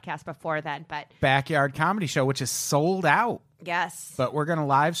another podcast before then, but Backyard Comedy Show, which is sold out. Yes. But we're going to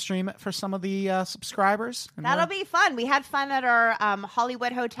live stream it for some of the subscribers. That'll be fun. We had fun at our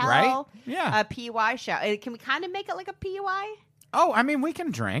Hollywood Hotel. Right? Yeah. PUI show. Can we kind of make it like a PUI? Oh, I mean, we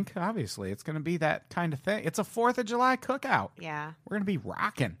can drink, obviously. It's going to be that kind of thing. It's a 4th of July cookout. Yeah. We're going to be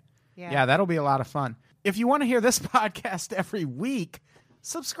rocking. Yeah, that'll be a lot of fun. If you want to hear this podcast every week,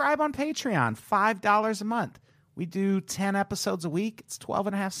 subscribe on Patreon, $5 a month. We do 10 episodes a week. It's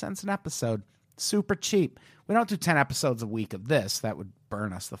 12.5 cents an episode. Super cheap. We don't do 10 episodes a week of this. That would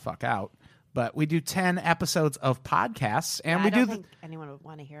burn us the fuck out. But we do 10 episodes of podcasts, and I don't think anyone would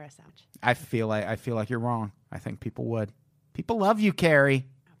want to hear us out. I feel like you're wrong. I think people would. People love you, Kari.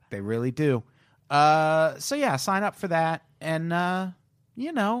 They really do. So yeah, sign up for that, and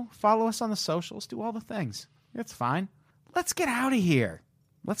follow us on the socials. Do all the things. It's fine. Let's get out of here.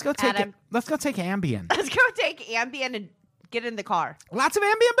 Let's go take Ambien. Let's go take Ambien and get in the car. Lots of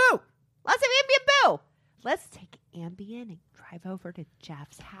Ambien Boo. Let's take Ambien and drive over to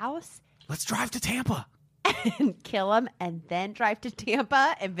Jeff's house. Let's drive to Tampa. And kill him, and then drive to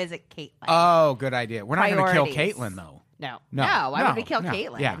Tampa and visit Caitlin. Oh, good idea. We're not going to kill Caitlin, though. No. Why would we kill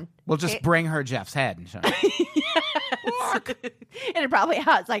Caitlin? Yeah. We'll just bring her Jeff's head and show her. Yes. And it probably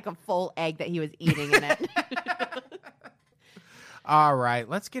has like a full egg that he was eating in it. All right.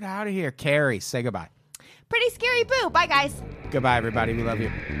 Let's get out of here. Kari, say goodbye. Pretty Scary Boo. Bye, guys. Goodbye, everybody. We love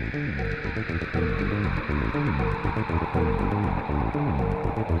you.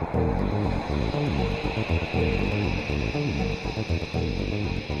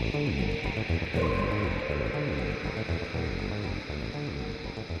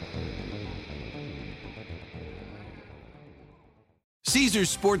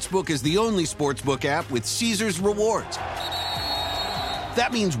 Caesars Sportsbook is the only sportsbook app with Caesars Rewards.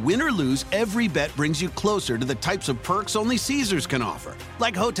 That means win or lose, every bet brings you closer to the types of perks only Caesars can offer.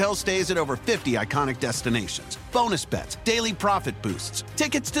 Like hotel stays at over 50 iconic destinations, bonus bets, daily profit boosts,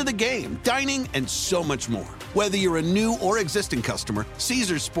 tickets to the game, dining, and so much more. Whether you're a new or existing customer,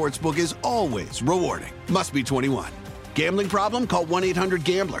 Caesars Sportsbook is always rewarding. Must be 21. Gambling problem? Call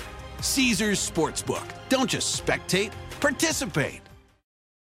 1-800-GAMBLER. Caesars Sportsbook. Don't just spectate, participate.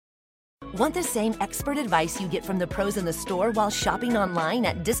 Want the same expert advice you get from the pros in the store while shopping online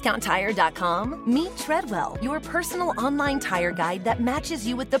at DiscountTire.com? Meet Treadwell, your personal online tire guide that matches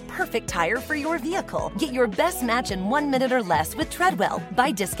you with the perfect tire for your vehicle. Get your best match in 1 minute or less with Treadwell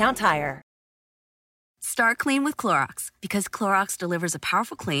by Discount Tire. Start clean with Clorox, because Clorox delivers a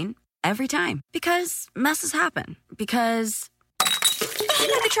powerful clean every time. Because messes happen. Because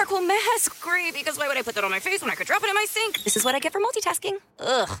The charcoal mask. Great, because why would I put that on my face when I could drop it in my sink? This is what I get for multitasking.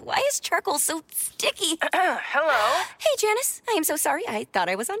 Ugh, why is charcoal so sticky? Hello? Hey, Janice. I am so sorry. I thought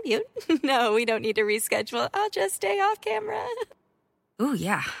I was on mute. No, we don't need to reschedule. I'll just stay off camera. Ooh,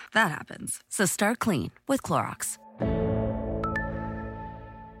 yeah, that happens. So start clean with Clorox.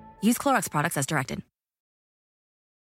 Use Clorox products as directed.